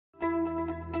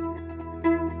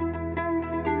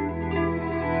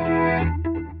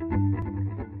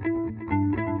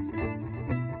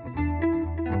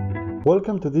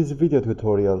Welcome to this video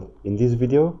tutorial. In this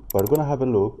video, we're gonna have a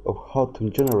look of how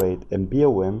to generate a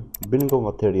BOM, bill of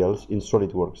materials, in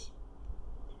SolidWorks.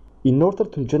 In order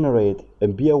to generate a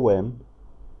BOM,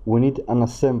 we need an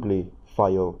assembly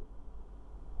file.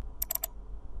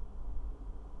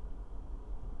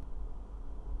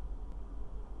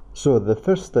 So the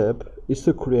first step is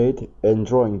to create a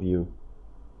drawing view.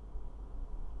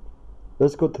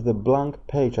 Let's go to the blank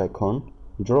page icon,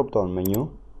 drop down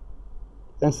menu,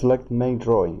 and select Make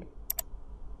Drawing.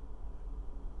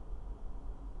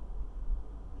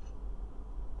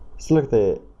 Select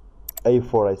the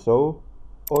A4 ISO,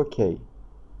 OK.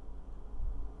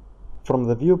 From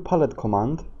the View Palette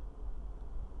command,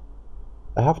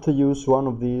 I have to use one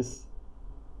of these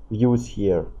views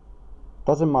here.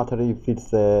 Doesn't matter if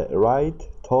it's the right,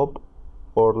 top,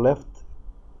 or left,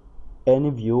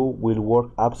 any view will work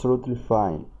absolutely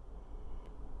fine.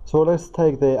 So let's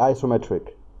take the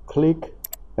isometric, click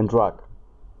and drag.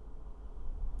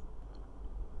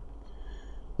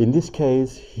 In this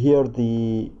case, here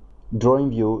the drawing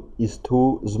view is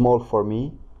too small for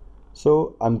me,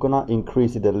 so I'm gonna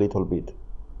increase it a little bit.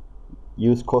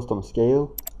 Use custom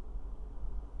scale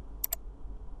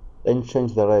and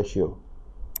change the ratio.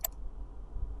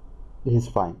 This is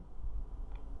fine.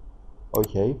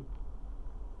 Okay.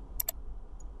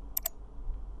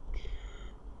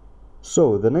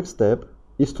 So the next step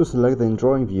is to select the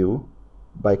drawing view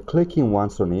by clicking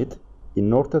once on it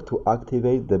in order to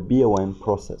activate the BOM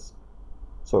process.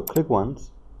 So click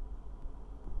once.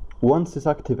 Once it's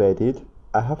activated,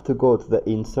 I have to go to the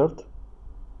Insert,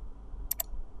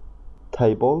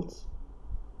 Tables,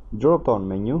 drop down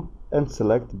menu, and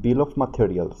select Bill of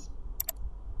Materials.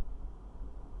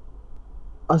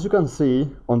 As you can see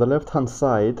on the left hand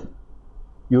side,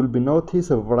 you will notice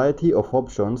a variety of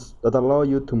options that allow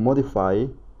you to modify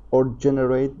or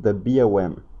generate the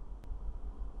BOM.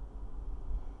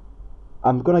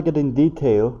 I'm gonna get in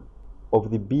detail of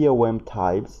the BOM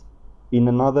types in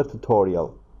another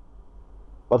tutorial,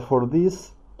 but for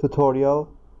this tutorial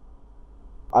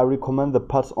I recommend the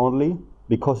parts only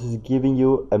because it's giving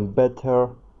you a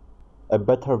better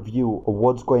view of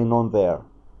what's going on there.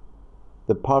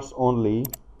 The parts only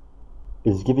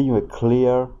is giving you a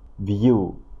clear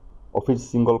view of each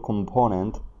single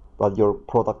component that your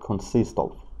product consists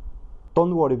of.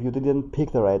 Don't worry if you didn't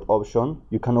pick the right option,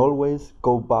 you can always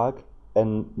go back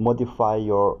and modify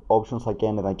your options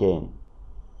again and again.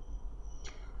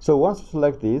 So once you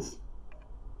select this,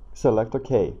 select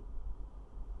OK.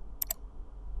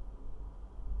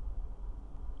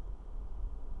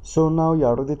 So now you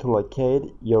are ready to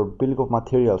locate your bill of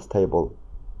materials table.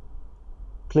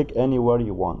 Click anywhere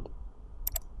you want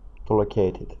to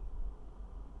locate it.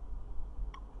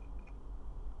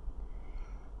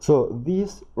 So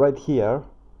this right here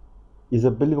is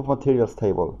a bill of materials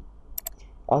table.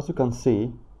 As you can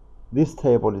see, this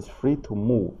table is free to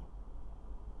move.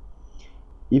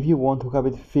 If you want to have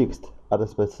it fixed at a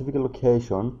specific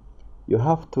location, you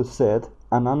have to set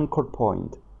an anchor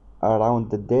point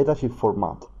around the datasheet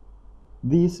format.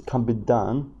 This can be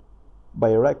done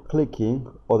by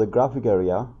right-clicking on the graphic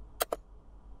area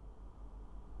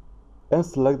and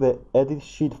select the Edit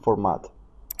Sheet Format.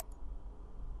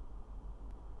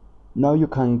 Now you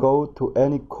can go to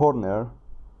any corner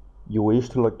you wish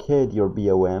to locate your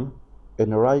BOM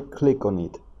and right-click on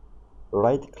it.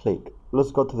 Right-click.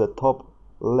 Let's go to the top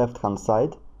left-hand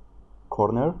side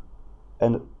corner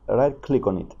and right-click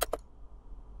on it.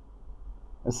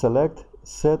 And select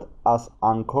Set as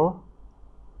Anchor,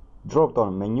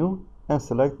 drop-down menu, and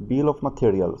select Bill of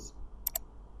Materials.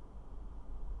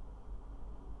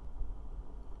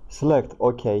 Select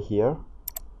OK here.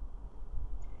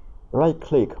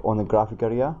 Right-click on the graphic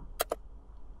area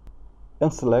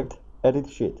and select Edit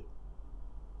Sheet.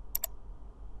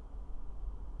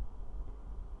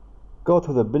 Go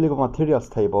to the Bill of Materials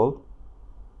table,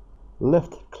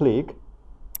 left-click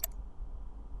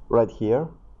right here,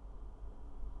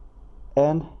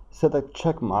 and set a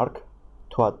check mark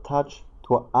to attach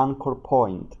to an anchor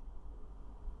point.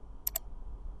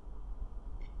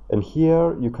 And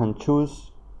here you can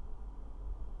choose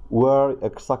where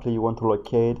exactly you want to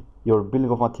locate your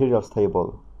bill of materials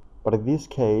table. But in this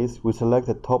case, we select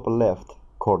the top left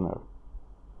corner.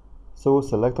 So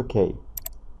select OK.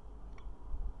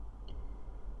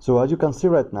 So as you can see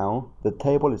right now, the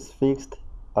table is fixed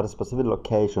at a specific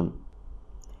location.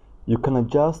 You can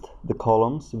adjust the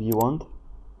columns if you want.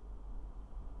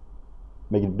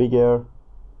 Make it bigger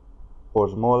or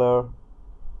smaller.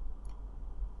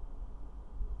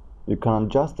 You can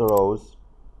adjust the rows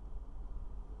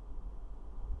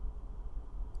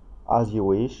as you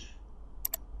wish.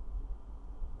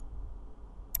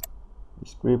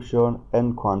 description,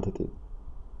 and quantity.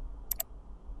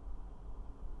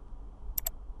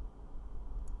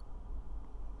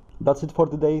 That's it for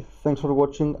today. Thanks for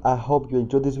watching. I hope you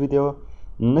enjoyed this video.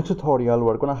 Next tutorial,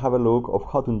 we're gonna have a look of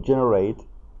how to generate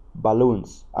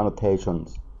balloons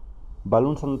annotations.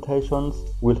 Balloons annotations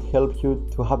will help you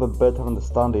to have a better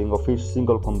understanding of each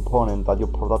single component that your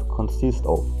product consists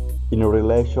of in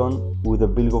relation with the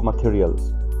bill of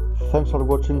materials. Thanks for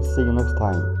watching. See you next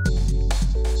time.